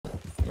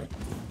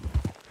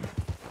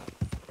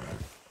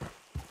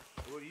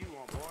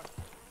want, boy?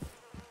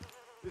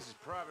 This is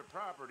private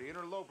property,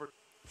 interloper.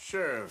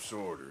 Sheriff's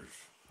orders.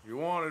 You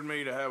wanted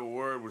me to have a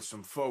word with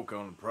some folk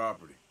on the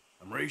property.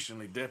 I'm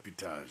recently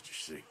deputized, you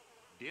see.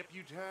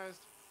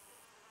 Deputized?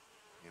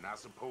 And I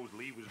suppose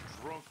Lee was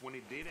drunk when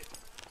he did it?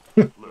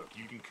 Look,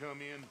 you can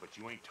come in, but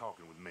you ain't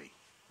talking with me.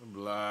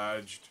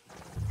 Obliged.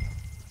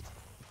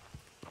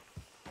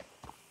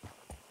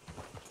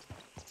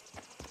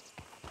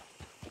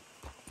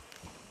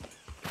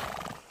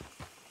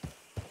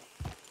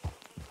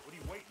 What are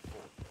you waiting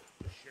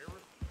for? The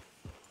sheriff?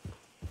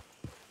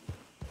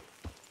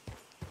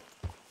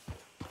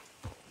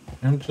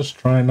 I'm just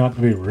trying not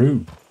to be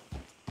rude.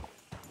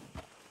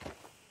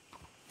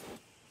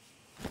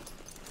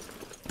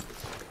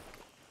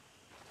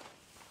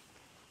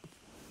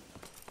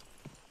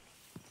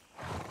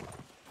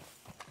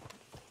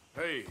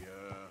 Hey,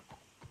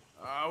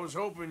 I was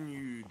hoping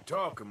you'd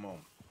talk a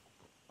moment.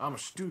 I'm a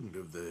student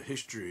of the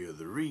history of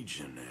the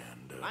region,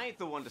 and, I ain't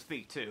the one to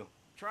speak to.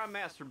 Try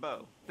Master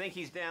Bo. Think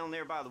he's down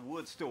there by the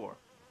wood store.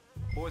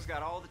 Boy's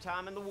got all the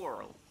time in the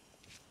world.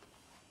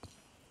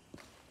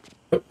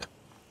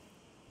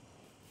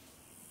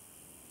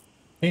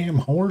 Damn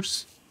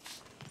horse.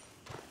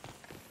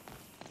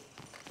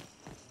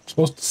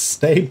 Supposed to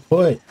stay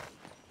put.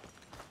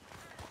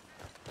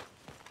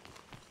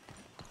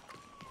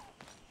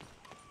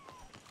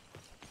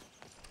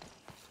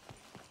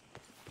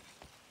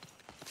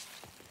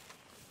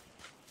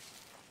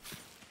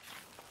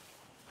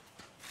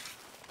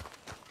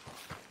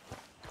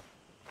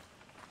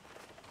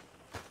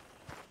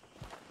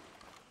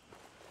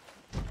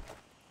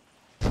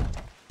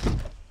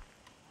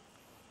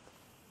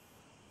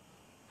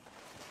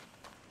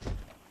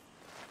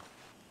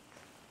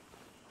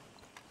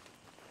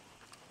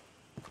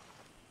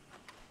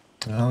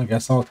 Well, I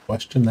guess I'll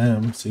question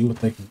them, see what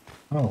they can...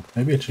 Oh,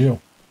 maybe it's you.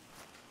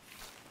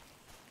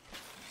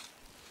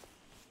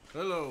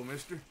 hello,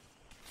 mister.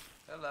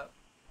 Hello.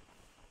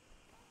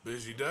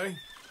 Busy day?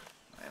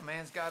 That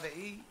man's got to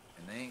eat,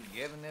 and they ain't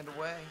giving it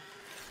away.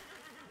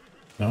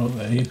 No,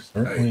 they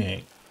certainly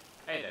ain't.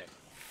 Hey there.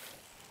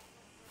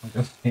 I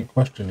guess I can't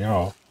question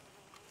y'all.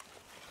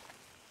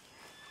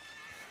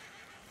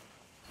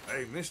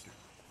 Hey, mister.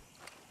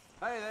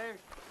 Hey there.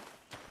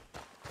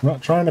 I'm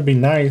not trying to be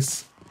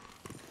nice.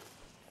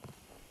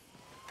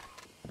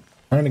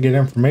 Trying to get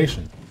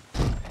information.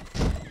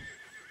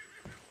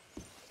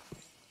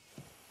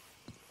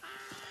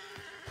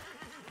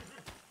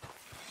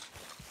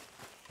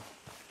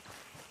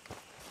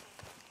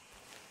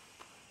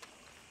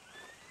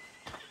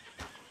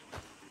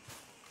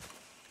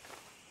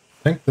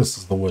 I think this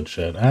is the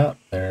woodshed. Ah,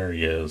 there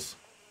he is.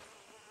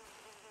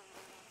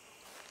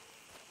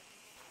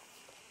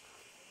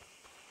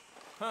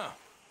 Huh.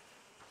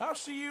 I'll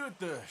see you at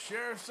the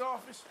sheriff's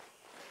office.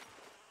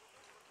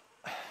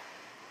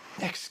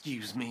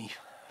 Excuse me,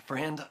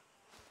 friend.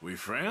 We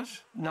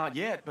friends? Not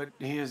yet, but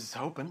he is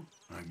hoping.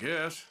 I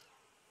guess.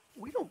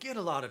 We don't get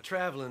a lot of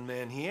traveling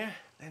men here,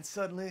 and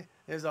suddenly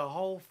there's a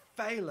whole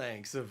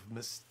phalanx of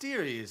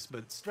mysterious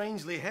but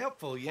strangely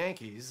helpful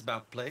Yankees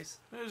about the place.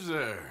 Is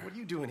there? What are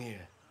you doing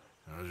here?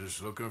 I was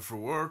just looking for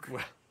work.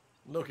 Well,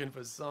 looking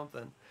for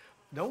something.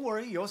 Don't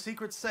worry, your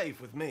secret's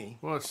safe with me.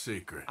 What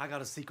secret? I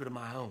got a secret of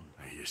my own.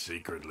 Are you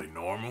secretly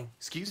normal?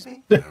 Excuse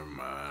me? Never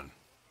mind.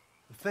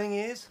 The thing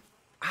is,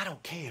 I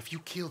don't care if you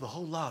kill the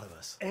whole lot of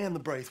us and the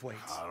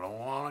Braithwaites. I don't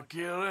want to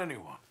kill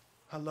anyone.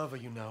 I love her,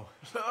 you know.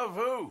 Love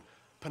who?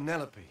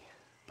 Penelope.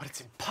 But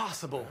it's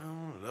impossible.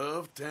 Well,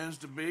 love tends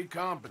to be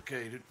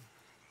complicated.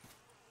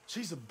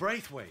 She's a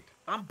Braithwaite.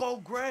 I'm Bo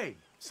Gray,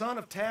 son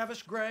of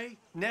Tavish Gray,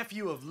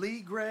 nephew of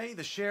Lee Gray,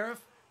 the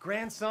sheriff,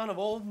 grandson of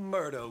old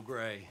Murdo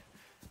Gray.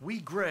 We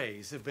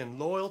Grays have been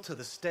loyal to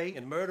the state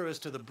and murderers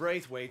to the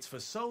Braithwaites for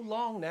so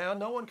long now,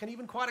 no one can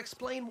even quite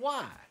explain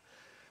why.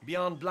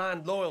 Beyond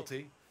blind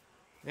loyalty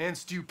and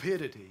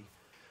stupidity,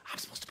 I'm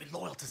supposed to be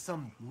loyal to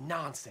some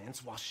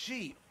nonsense while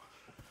she's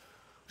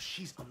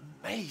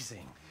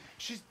amazing.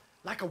 She's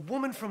like a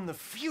woman from the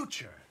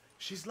future.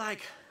 She's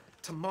like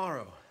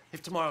tomorrow,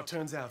 if tomorrow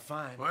turns out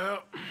fine.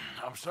 Well,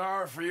 I'm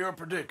sorry for your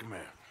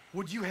predicament.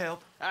 Would you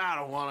help? I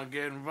don't want to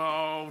get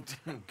involved.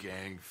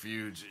 Gang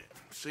feuds.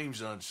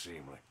 Seems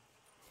unseemly.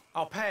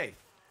 I'll pay.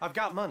 I've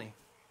got money.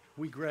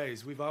 We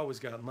Grays, we've always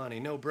got money.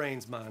 No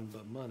brains, mind,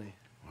 but money.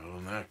 Well,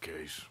 in that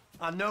case.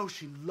 I know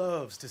she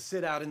loves to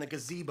sit out in the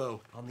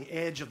gazebo on the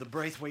edge of the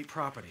Braithwaite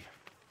property.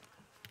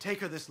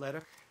 Take her this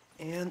letter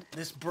and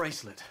this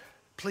bracelet,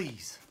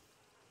 please.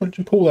 Where'd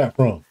you pull that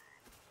from?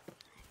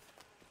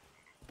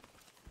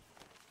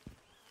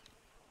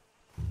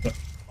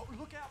 Oh,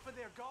 look out for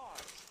their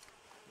guards.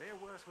 They're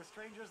worse with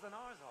strangers than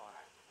ours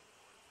are.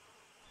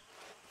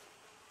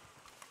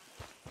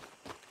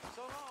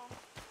 So long,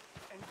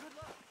 and good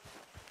luck.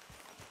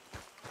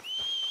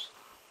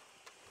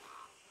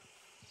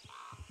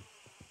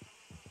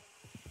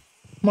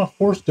 What's my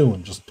horse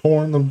doing? Just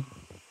touring the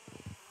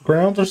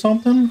grounds or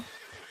something?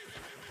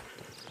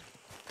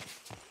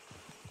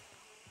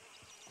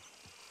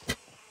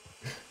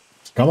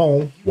 Come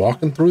on,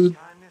 walking through the...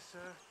 Kindness, sir,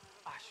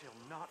 I shall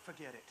not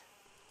forget it.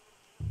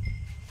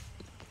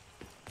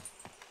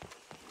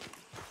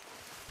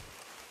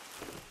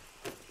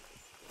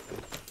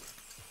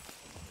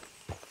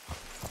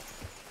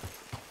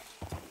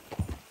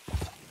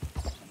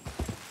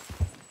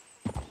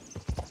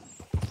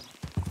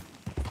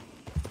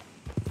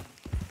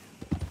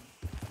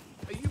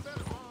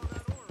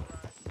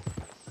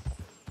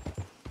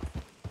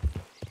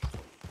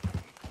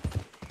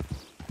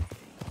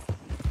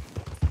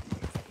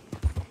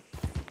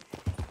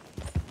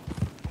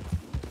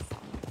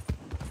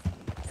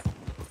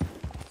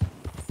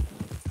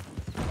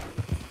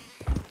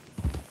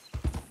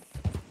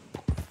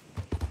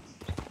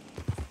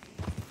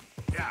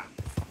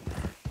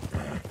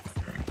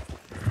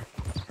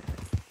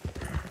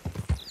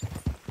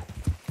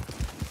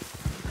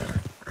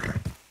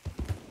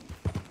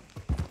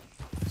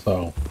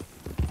 So,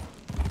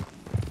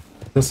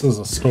 this is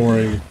a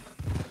story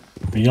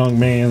of a young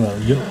man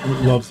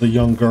that loves a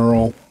young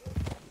girl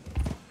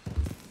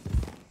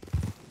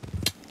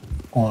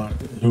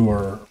who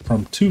are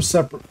from two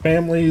separate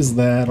families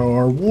that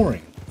are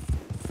warring.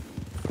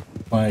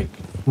 Like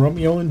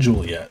Romeo and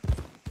Juliet.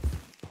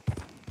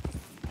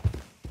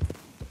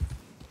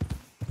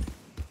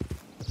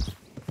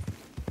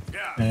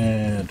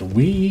 And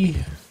we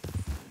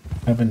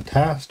have been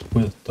tasked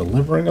with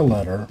delivering a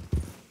letter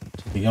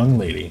to the young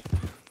lady.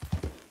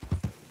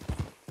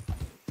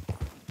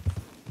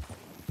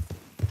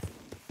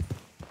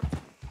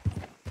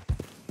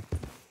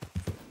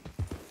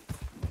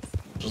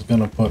 Which is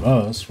going to put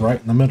us right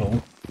in the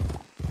middle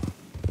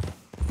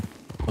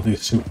of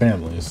these two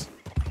families.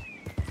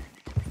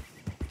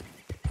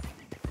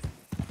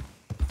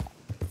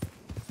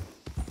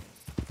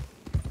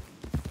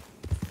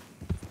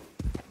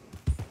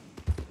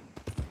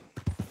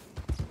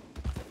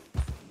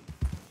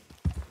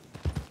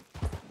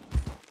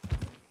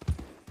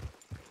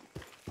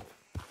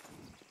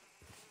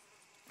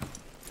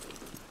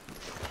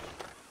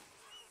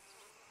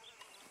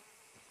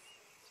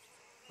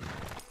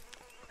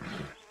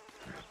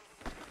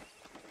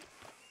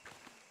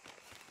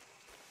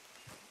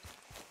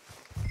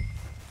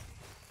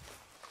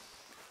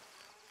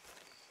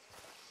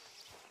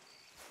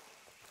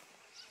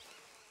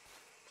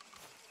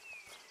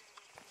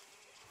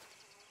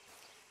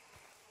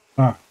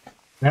 Alright,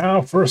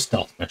 now for a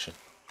stealth mission.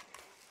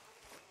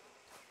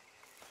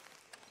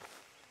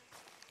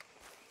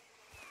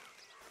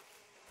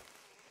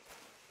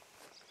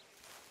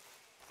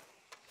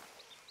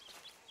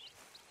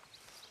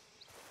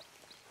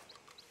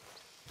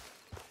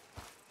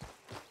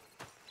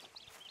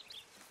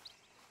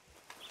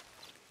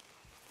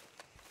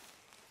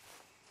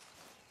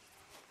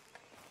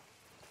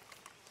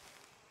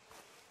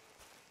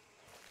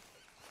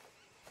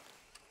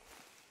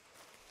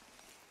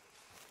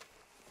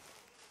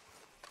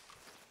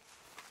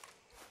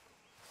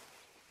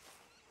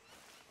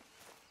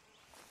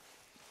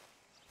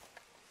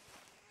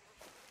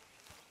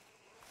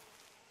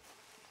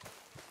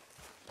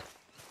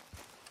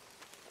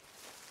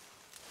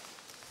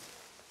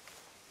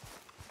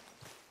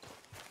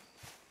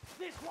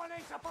 This one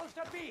ain't supposed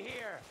to be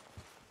here!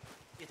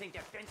 You think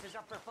that fence is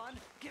up for fun?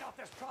 Get off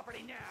this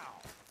property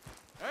now!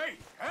 Hey,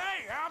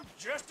 I'm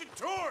just a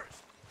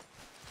tourist.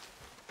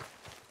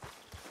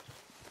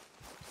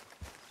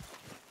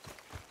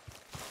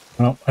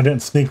 Well, I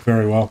didn't sneak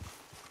very well.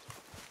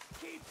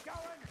 Keep going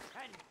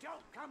and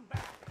don't come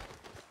back!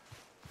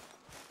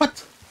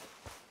 What?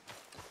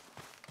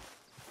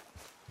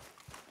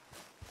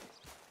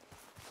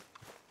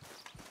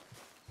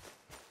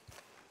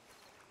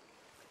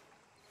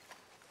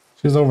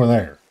 She's over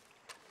there.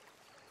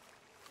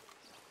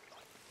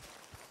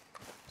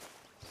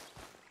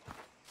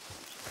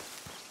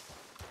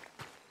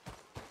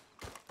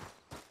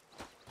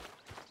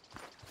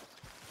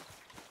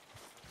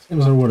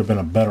 Seems there would have been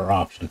a better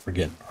option for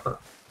getting her.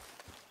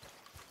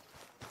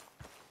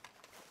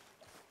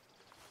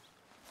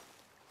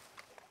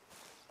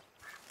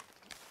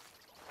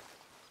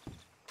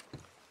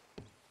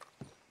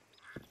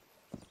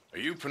 Are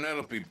you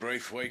Penelope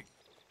Braithwaite?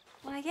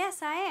 Well,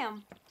 yes, I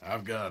am.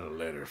 I've got a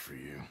letter for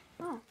you.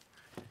 Oh.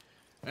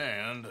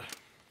 And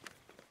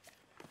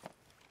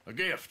a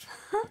gift.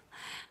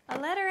 A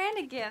letter and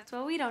a gift.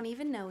 Well, we don't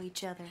even know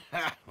each other.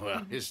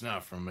 Well, it's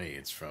not from me.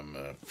 It's from,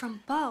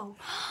 From Bo.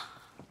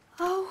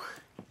 Oh,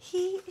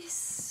 he is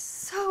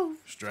so...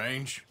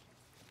 Strange.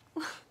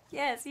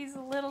 Yes, he's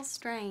a little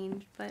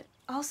strange, but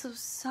also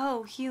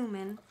so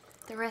human.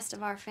 The rest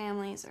of our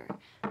families are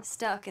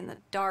stuck in the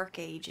dark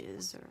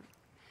ages, or...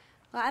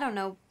 Well, I don't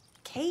know,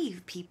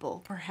 cave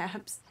people,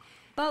 perhaps.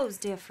 Bo's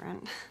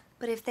different.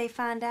 But if they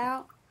find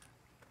out,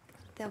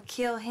 they'll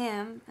kill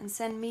him and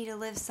send me to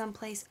live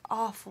someplace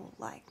awful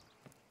like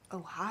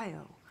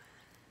Ohio.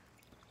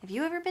 Have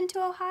you ever been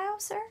to Ohio,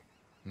 sir?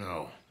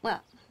 No.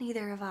 Well,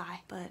 neither have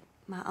I, but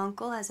my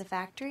uncle has a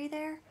factory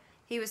there.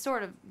 He was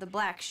sort of the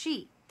black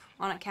sheep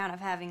on account of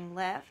having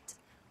left,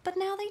 but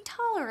now they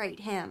tolerate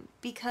him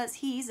because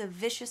he's a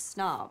vicious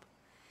snob.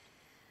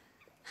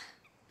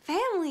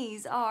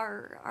 Families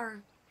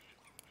are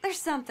there's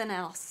something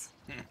else.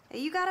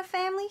 You got a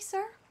family,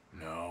 sir?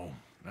 No,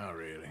 not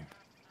really.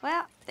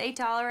 Well, they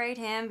tolerate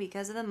him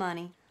because of the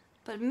money.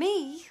 But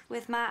me,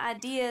 with my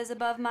ideas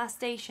above my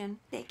station,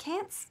 they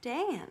can't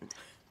stand.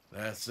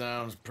 That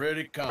sounds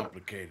pretty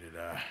complicated.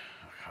 I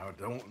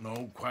don't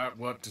know quite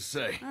what to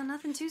say. Well,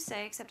 nothing to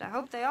say, except I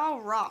hope they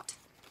all rot.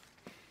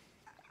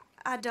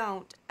 I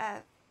don't.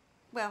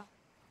 Well,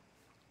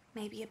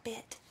 maybe a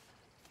bit.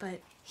 But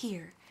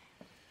here,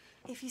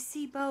 if you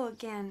see Bo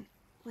again,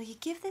 will you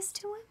give this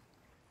to him?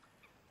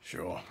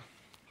 Sure.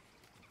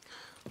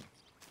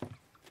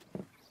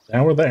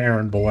 Now we're the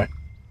errand boy.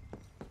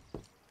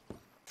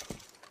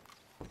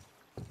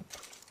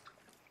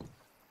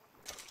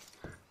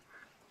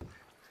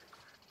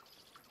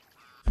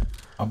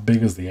 How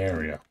big is the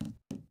area?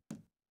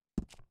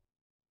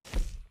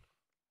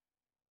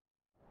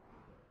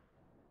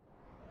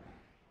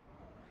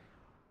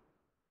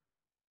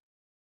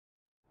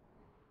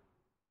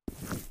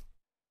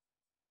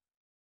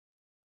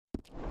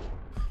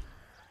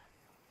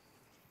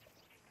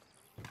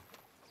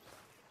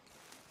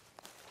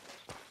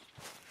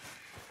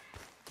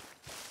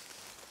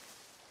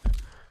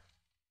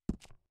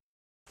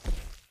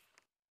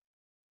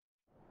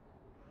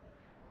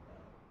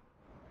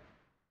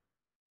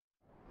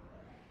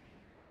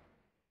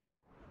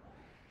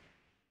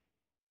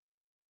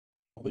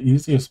 The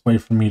easiest way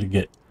for me to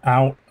get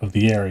out of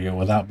the area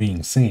without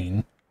being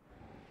seen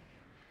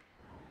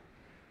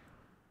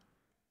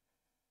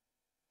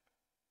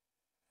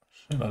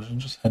shit, I should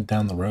just head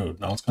down the road.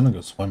 Now I was gonna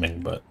go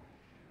swimming, but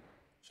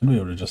should be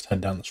able to just head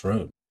down this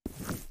road.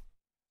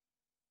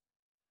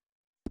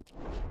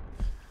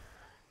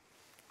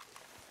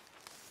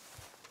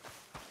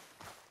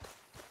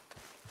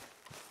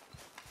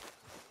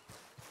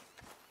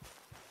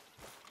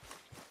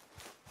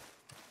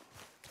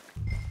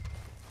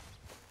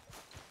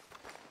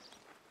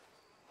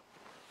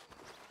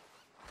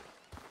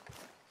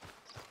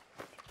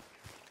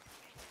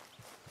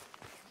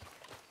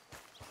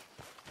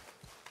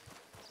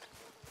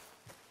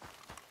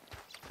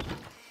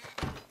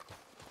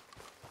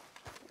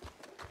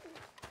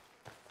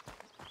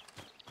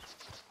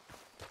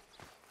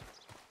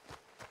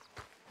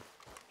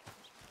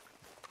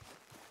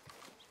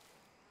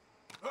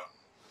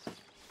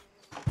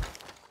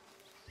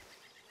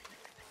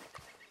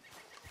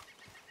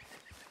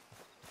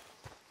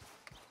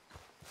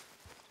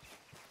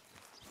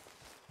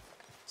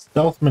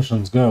 Stealth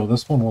missions go.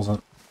 This one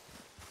wasn't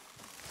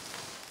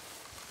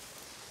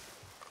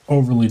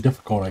overly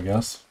difficult, I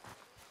guess.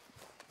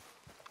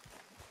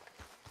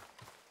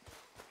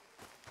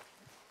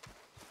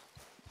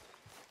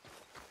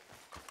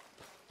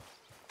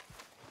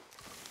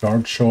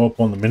 Guards show up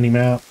on the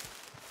mini-map.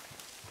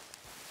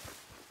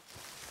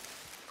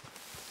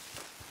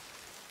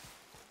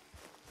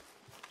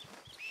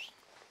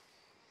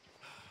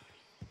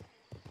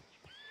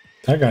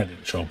 That guy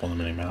didn't show up on the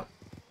mini-map.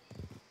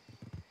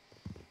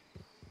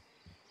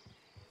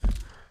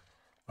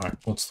 Alright,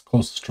 what's the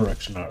closest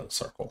direction out of the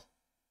circle?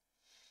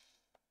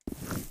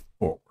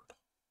 Forward.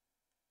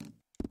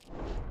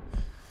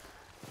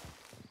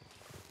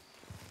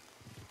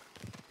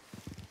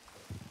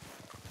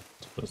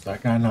 So does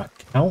that guy not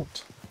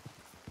count?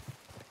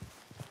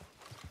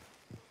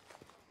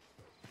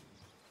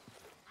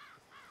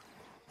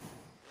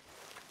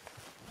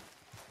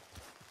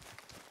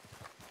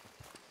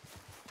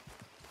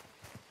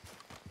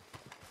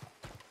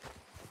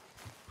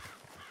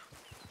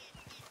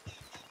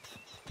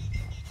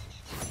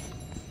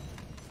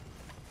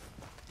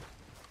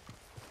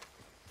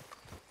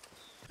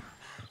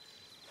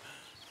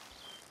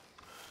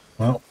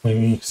 Well,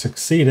 we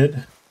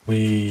succeeded.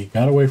 We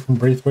got away from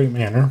Braithwaite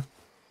Manor.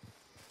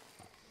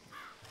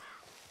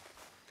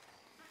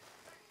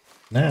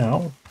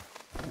 Now,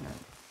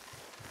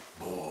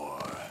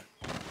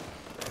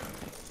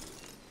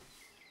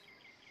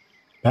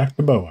 back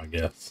to Bo, I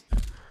guess.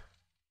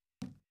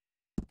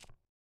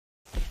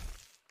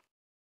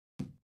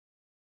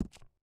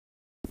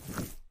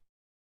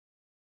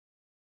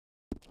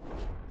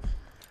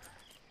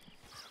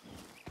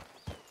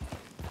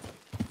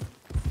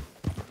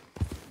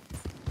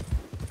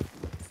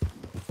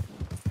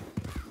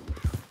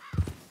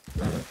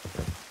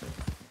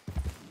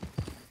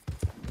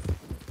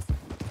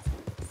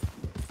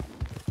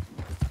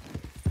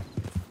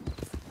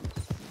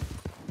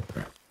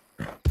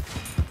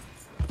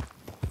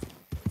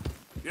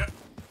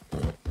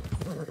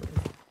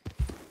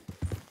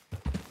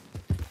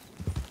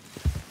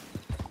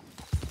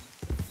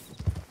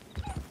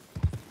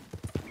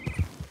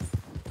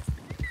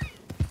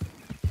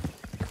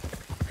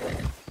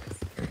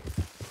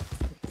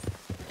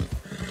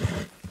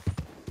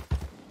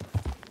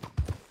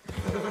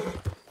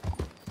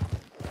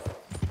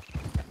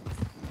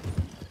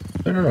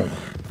 Is there a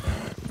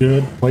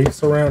good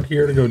place around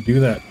here to go do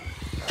that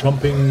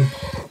jumping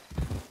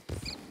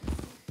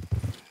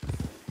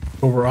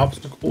over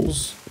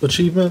obstacles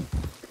achievement?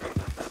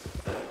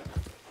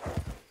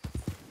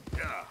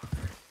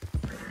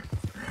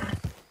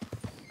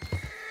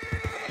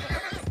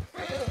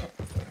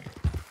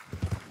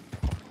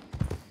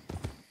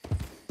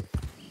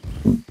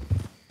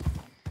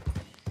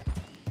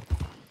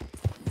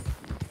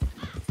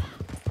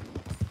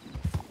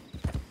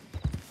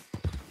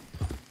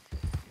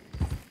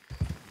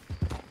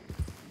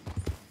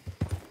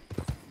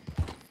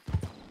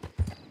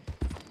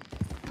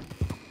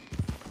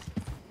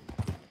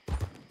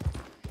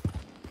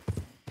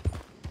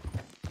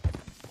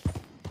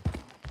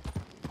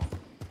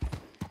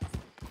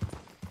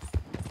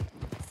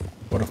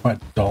 What if I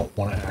don't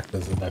want to act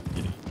as a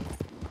deputy?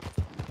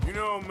 You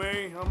know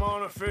me, I'm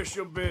on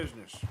official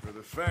business for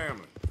the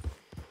family.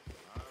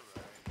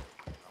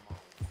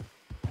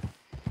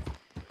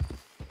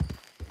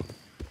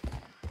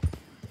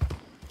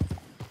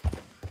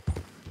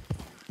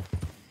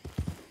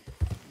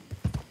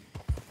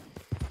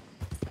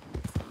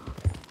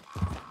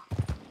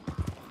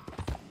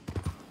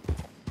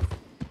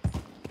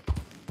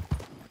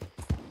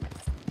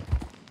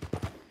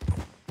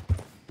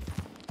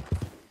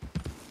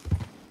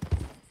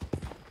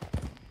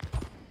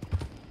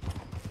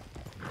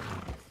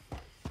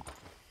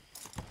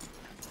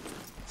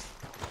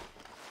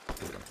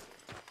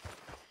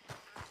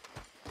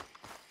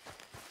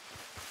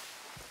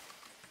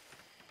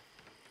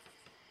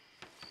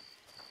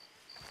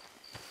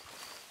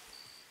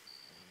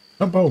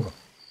 Jump over.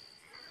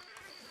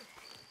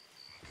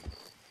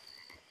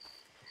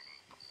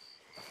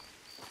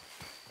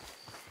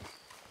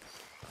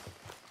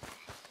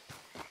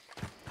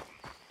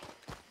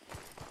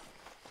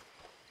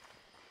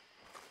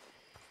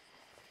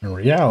 in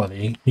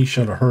reality, he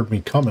should have heard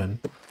me coming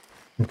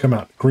and come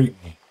out to greet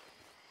me.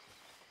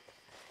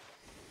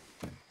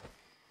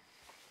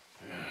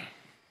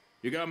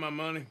 You got my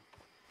money?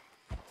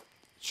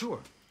 Sure.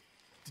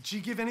 Did she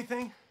give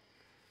anything?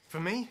 For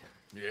me?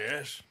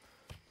 Yes.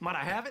 Might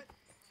I have it?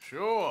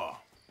 Sure.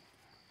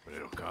 But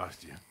it'll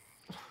cost you.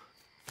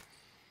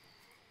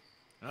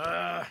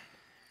 I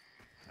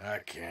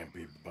can't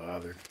be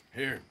bothered.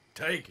 Here,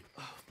 take it.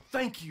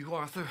 Thank you,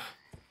 Arthur.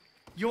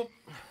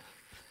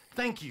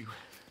 Thank you.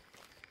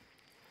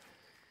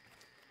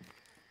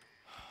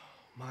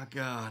 My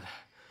God.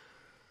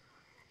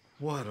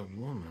 What a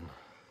woman.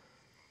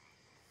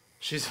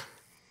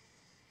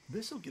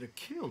 This'll get her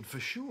killed for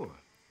sure.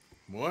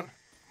 What?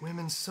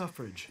 Women's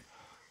suffrage.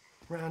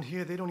 Around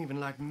here, they don't even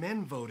like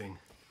men voting.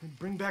 They'd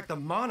bring back the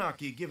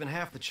monarchy given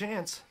half the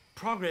chance.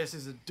 Progress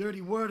is a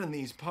dirty word in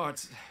these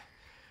parts.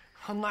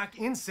 Unlike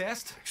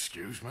incest.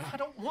 Excuse me? I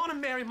don't want to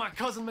marry my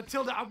cousin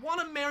Matilda. I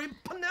want to marry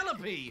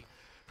Penelope.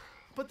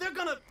 But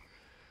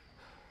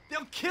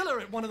they'll kill her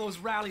at one of those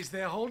rallies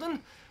they're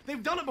holding.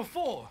 They've done it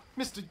before.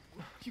 Mister,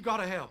 you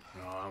gotta help.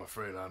 No, I'm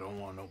afraid I don't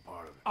want no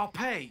part of it. I'll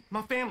pay.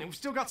 My family, we've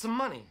still got some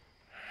money.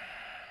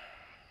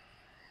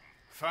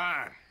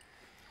 Fine.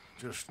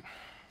 Just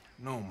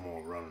no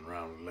more running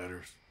around with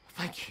letters.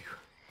 Thank you.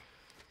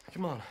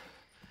 Come on.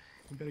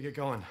 We better get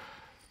going.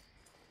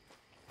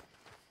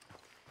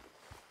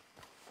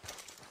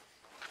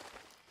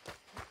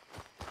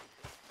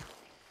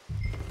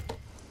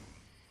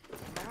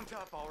 Mount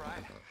up, all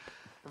right?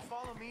 And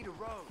follow me to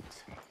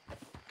Rhodes.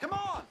 Come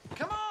on!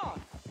 Come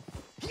on!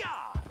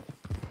 Yeah!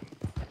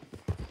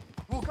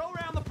 We'll go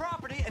around the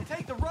property and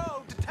take the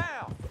road to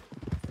town.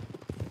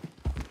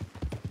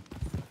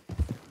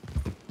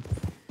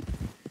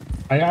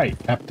 Aye, aye,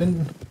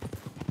 Captain.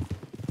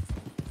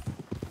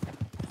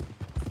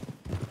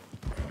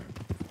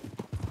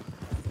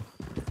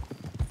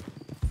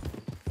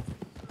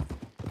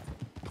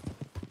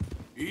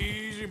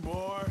 Easy,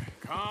 boy.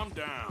 Calm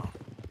down.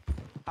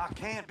 I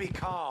can't be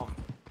calm.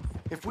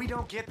 If we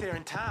don't get there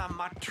in time,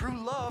 my true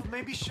love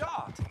may be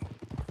shot.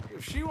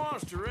 If she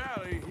wants to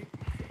rally,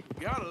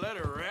 you gotta let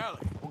her rally.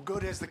 Well,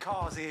 good as the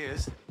cause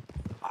is,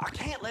 I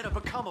can't let her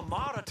become a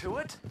martyr to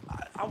it.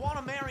 I want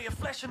to marry a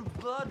flesh and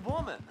blood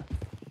woman,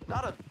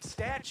 not a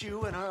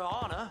statue in her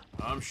honor.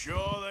 I'm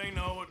sure they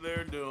know what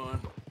they're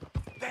doing.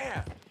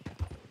 There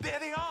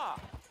they are.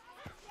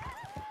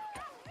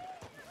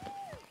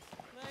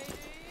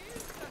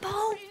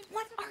 Bo,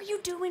 what are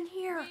you doing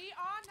here?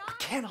 I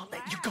cannot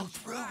let you go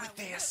through with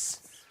this.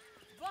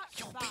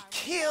 You'll be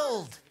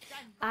killed.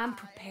 I'm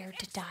prepared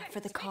to die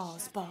for the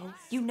cause, Bo.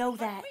 You know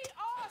that.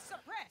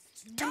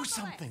 Do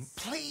something,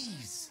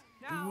 please.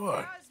 Do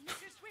what?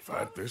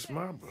 Fight this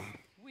mob?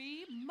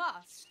 We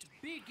must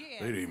begin.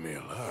 They'd eat me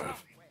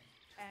alive.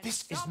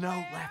 This is no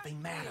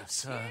laughing matter,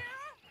 sir.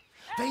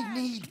 They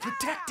need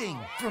protecting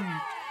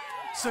from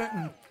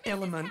certain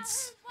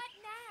elements.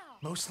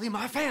 Mostly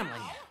my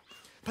family.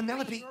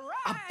 Penelope,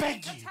 I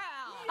beg you.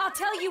 I'll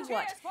tell you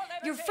what.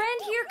 Your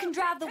friend here can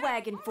drive the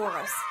wagon for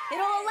us.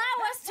 It'll allow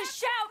us to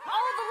shout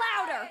all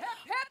the louder.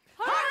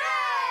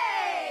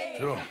 Hooray!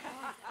 Sure.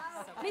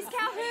 Miss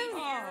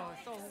Calhoun.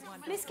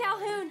 Miss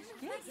Calhoun.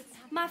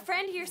 My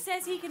friend here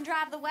says he can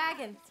drive the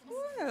wagon.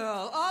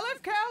 Well,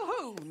 Olive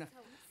Calhoun.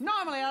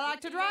 Normally I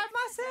like to drive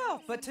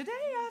myself, but today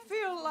I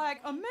feel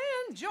like a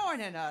man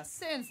joining us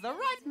sends the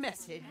right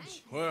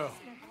message. Well,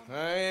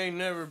 I ain't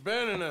never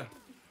been in a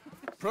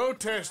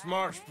protest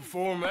march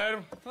before,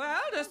 madam.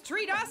 Well, just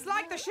treat us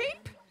like the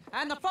sheep,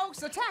 and the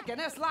folks attacking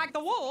us like the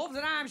wolves,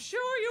 and I'm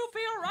sure you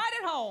feel right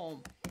at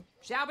home.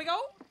 Shall we go?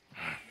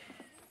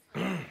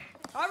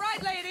 All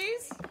right,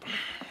 ladies.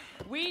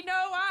 We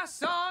know our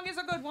song is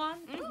a good one,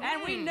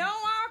 and we know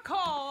our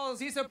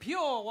cause is a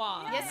pure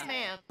one. Yes,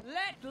 ma'am.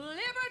 Let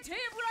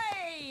liberty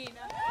reign.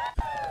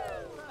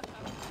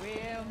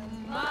 We're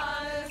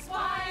mothers,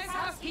 wives,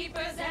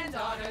 housekeepers, and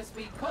daughters.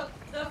 We cook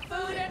the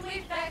food and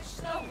we fetch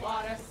the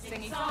water,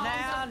 singing songs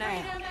of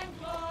freedom and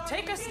glory.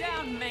 Take us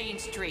down Main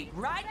Street,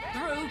 right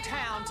through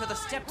town to the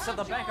steps of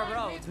the Bank of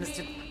Rhodes,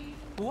 Mr.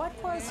 What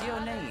was your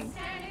name?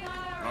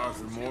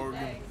 Arthur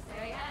Morgan.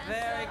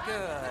 Very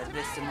good,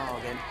 Mr.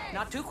 Morgan.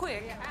 Not too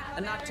quick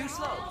and not too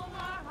slow.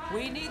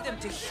 We need them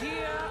to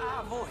hear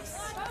our voice.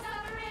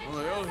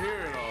 Well, they'll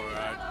hear it all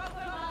right.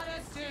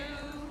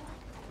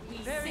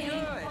 Very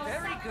good,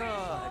 very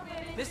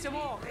good. Mr.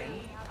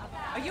 Morgan,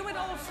 are you an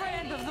old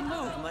friend of the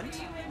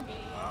movement?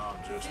 I'm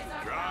just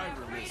a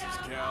driver,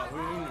 Mrs.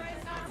 Calhoun,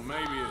 and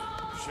maybe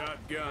a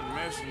shotgun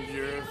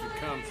messenger if it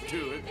comes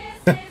to it.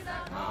 I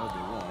hope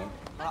it won't.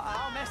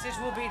 Our message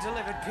will be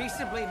delivered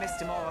peaceably,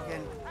 Mr.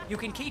 Morgan. You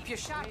can keep your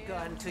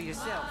shotgun to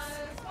yourself.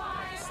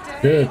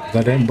 Stay Good, 'cause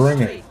I didn't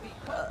bring it.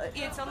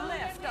 It's a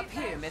left up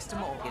here, Mr.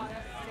 Morgan.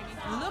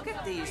 Look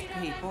at these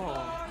people.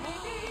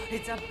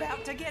 It's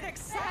about to get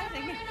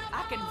exciting.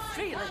 I can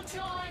feel it.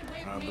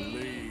 I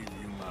believe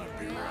you might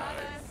be right.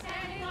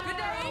 Good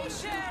day,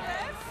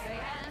 Sheriff.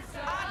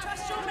 I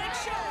trust you'll make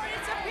sure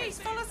it's a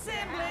peaceful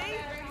assembly.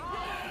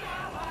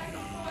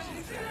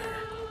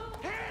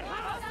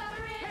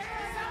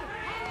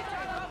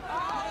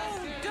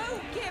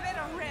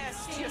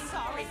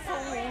 sorry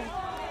fool.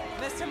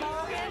 Mr.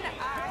 Morgan,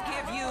 I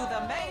give you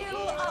the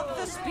male of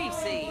the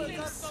species.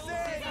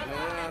 Yeah,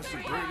 that's a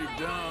pretty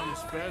dumb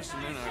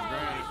specimen, I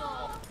grant it.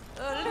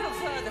 A little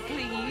further,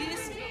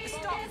 please.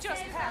 Stop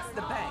just past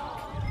the bank.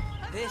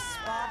 This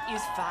spot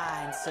is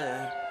fine,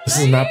 sir. This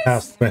is not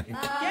past the bank. Get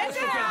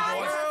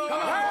down! Go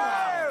home!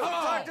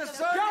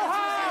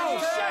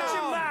 Shut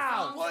your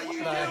mouth! What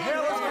the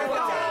hell is going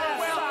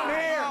on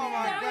here? Oh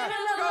my God!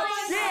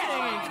 Get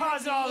and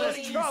cause all this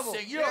trouble.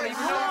 You don't even know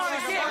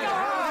what you're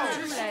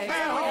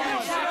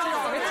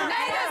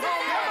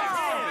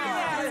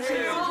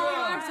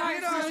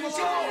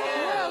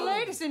Well,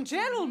 ladies and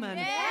gentlemen,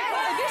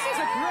 this is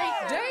a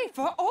great day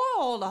for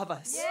all of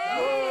us.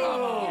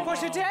 For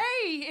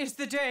today is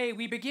the day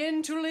we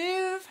begin to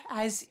live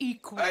as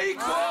equals.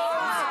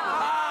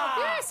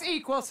 Yes,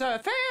 equal, sir.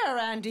 Fair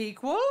and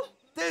equal.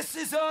 This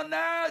is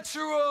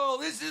unnatural.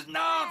 This is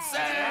nonsense.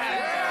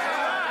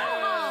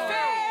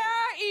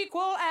 Fair,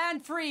 equal,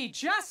 and free,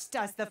 just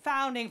as the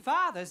founding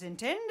fathers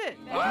intended.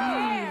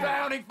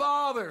 Founding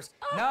fathers,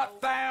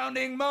 not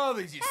founding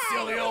mothers, you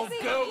silly old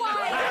goat.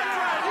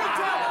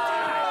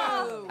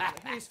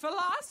 Is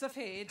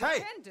philosophy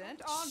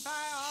dependent on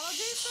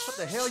biology? What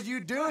the hell you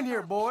doing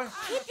here, boy?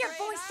 Keep your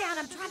voice down.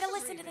 I'm trying to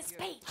listen to the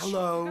speech.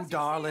 Hello,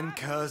 darling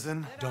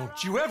cousin.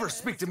 Don't you ever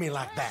speak to me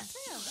like that.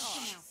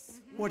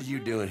 What are you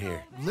doing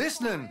here?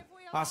 Listening,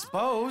 I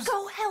suppose.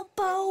 Go help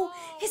Bo.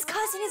 His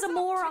cousin is a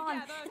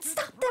moron. And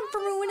stop them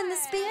from ruining the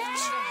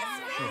speech.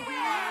 You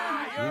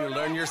need to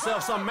learn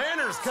yourself some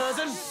manners,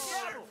 cousin.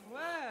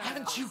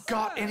 Haven't you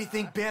got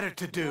anything better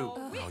to do?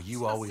 Oh,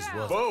 you always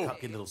was a Bo,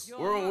 cocky little...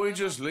 weren't we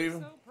just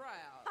leaving?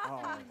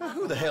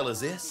 Who the hell is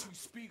this?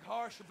 Speak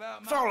harsh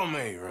about my... Follow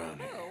me around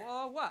here.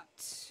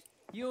 What?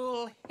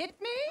 You'll hit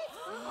me?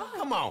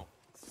 Come on.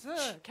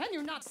 Sir, can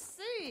you not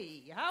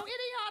see how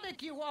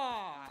idiotic you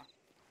are?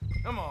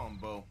 Come on,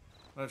 Bo.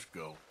 Let's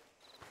go.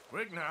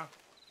 Quick now.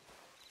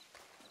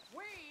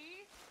 We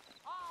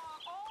are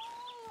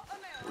all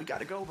Americans. We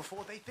gotta go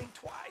before they think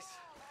twice.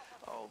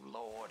 Oh,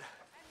 Lord.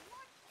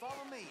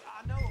 Follow me.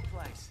 I know a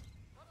place.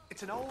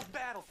 It's an old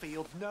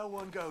battlefield no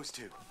one goes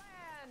to.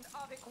 Land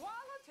of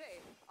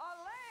equality, a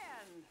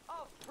land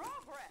of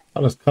progress.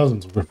 How his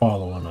cousins will be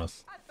following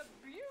us. At the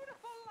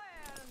beautiful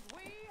land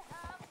we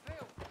have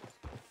built.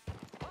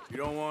 You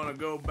don't want to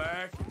go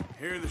back and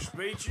hear the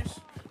speeches?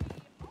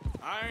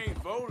 I ain't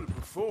voted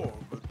before,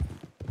 but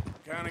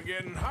kind of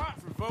getting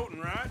hot for voting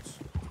rights.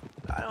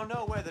 I don't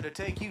know whether to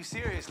take you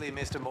seriously,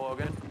 Mr.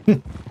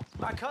 Morgan.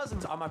 My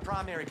cousins are my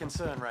primary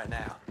concern right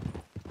now.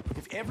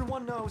 If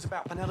everyone knows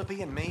about Penelope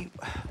and me...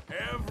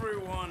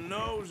 Everyone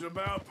knows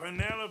about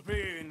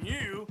Penelope and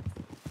you.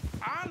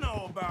 I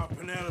know about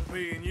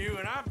Penelope and you,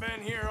 and I've been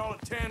here all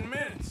of 10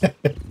 minutes.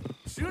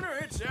 Sooner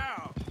it's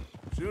out,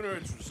 sooner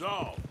it's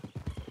resolved.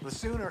 The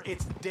sooner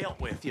it's dealt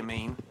with, you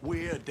mean.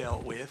 We're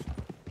dealt with.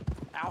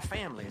 Our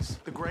families,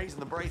 the Grays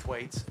and the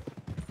Braithwaites,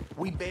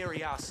 we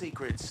bury our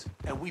secrets,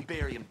 and we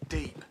bury them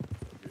deep.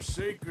 Your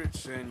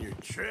secrets and your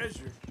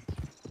treasure.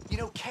 You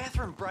know,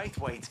 Catherine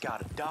Braithwaite's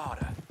got a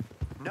daughter.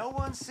 No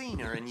one's seen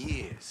her in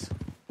years.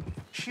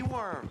 She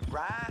weren't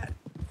right,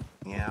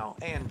 you know,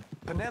 and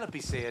Penelope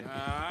said...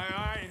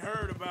 I ain't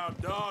heard about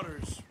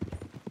daughters.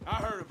 I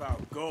heard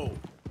about gold.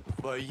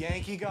 But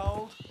Yankee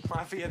gold?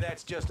 I fear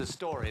that's just a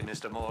story,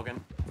 Mr.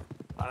 Morgan.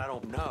 And I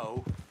don't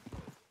know.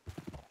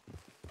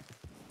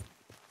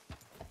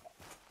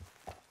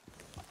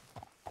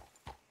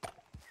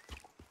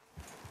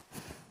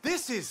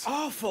 This is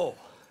awful.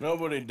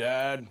 Nobody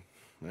died.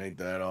 Ain't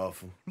that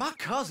awful? My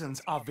cousins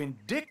are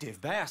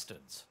vindictive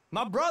bastards.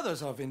 My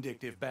brothers are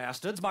vindictive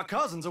bastards. My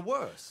cousins are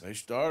worse. They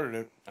started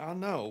it. I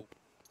know,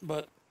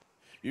 but...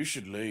 You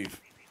should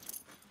leave.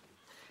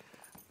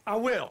 I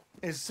will,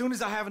 as soon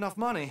as I have enough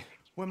money.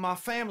 When my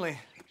family...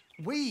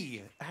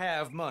 We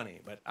have money,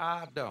 but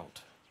I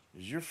don't.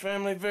 Is your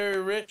family very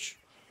rich?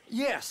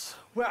 Yes,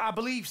 well, I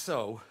believe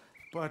so.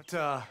 But,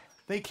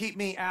 they keep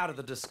me out of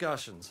the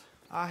discussions.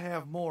 I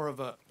have more of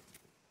a...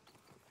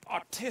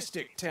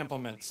 artistic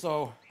temperament,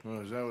 so...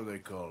 Oh, is that what they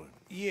call it?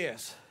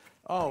 Yes.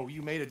 Oh,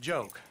 you made a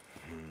joke.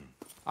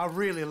 I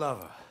really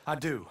love her. I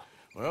do.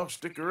 Well,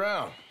 stick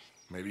around.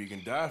 Maybe you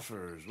can die for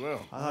her as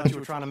well. I thought you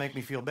were trying to make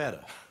me feel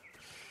better.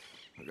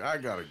 Look, I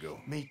gotta go.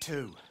 Me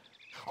too.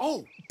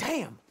 Oh,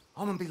 damn!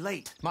 I'm gonna be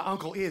late. My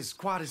uncle is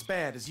quite as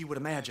bad as you would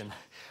imagine.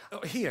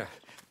 Here,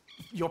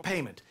 your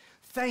payment.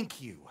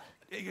 Thank you.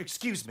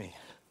 Excuse me.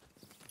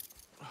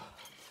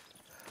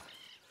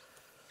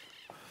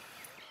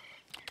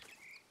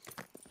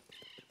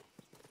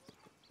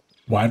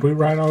 Why'd we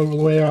ride all the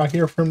way out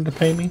here for him to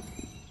pay me?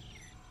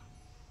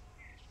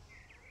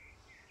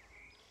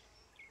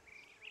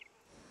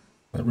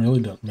 That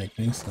really doesn't make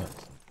any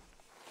sense.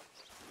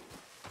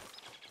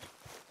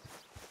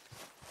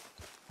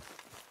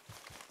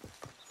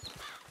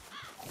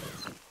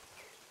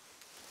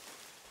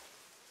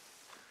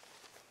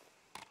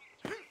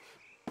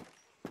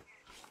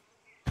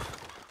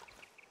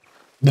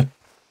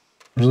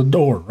 There's a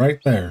door right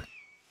there.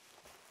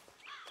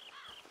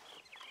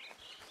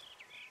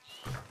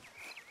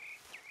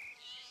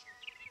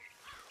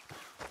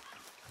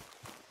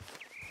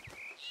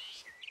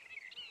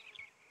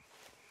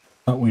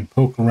 Thought we'd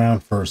poke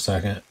around for a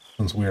second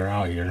since we are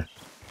out here.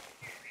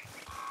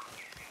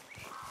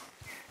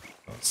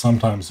 But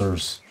sometimes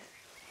there's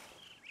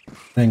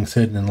things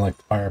hidden in like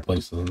the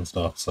fireplaces and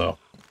stuff, so.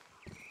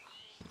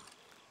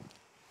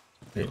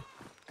 Yeah.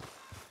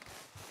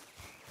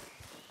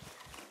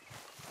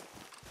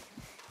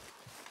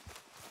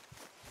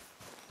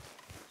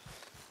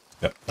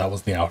 Yep, that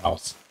was the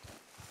outhouse.